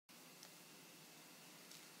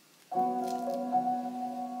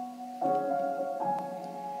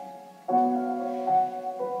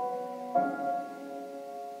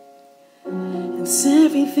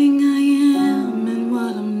everything I am and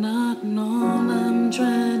what I'm not and all I'm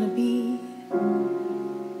trying to be.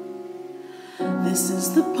 This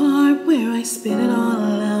is the part where I spit it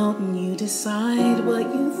all out and you decide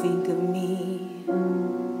what you think of me.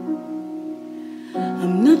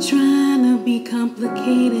 I'm not trying to be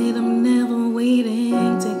complicated, I'm never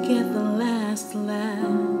waiting to get the last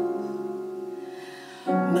laugh.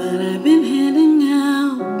 But I've been handing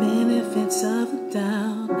out benefits of the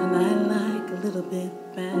doubt, and I like a little bit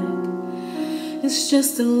back. It's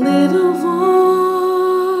just a little voice,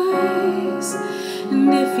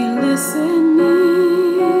 and if you're listening,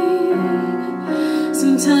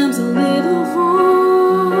 sometimes a little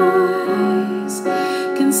voice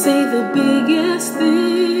can say the biggest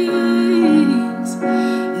things.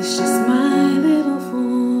 It's just my little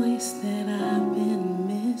voice that I've been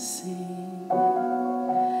missing.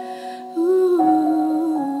 Ooh.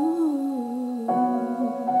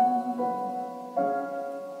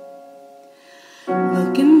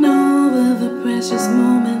 Looking over the precious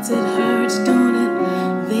moments, it hurts, don't it?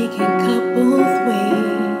 They can cut both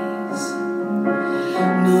ways.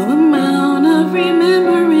 No amount of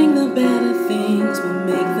remembering the better things will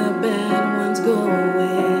make the bad ones go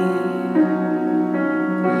away.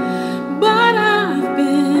 But I've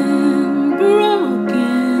been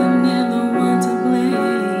broken and the one to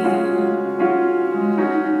blame.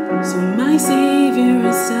 So my savior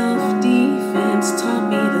of self-defense taught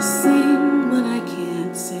me to sing what I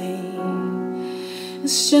can't say.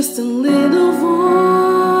 It's just a little voice,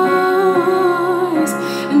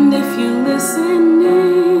 and if you're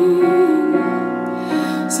listening,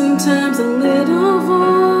 sometimes a little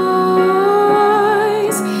voice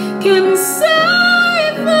can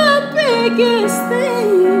say the biggest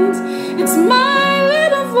things. It's my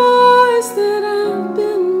little voice that I've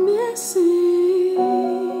been missing.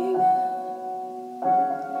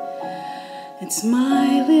 It's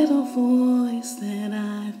my little voice that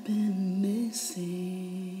I've been missing.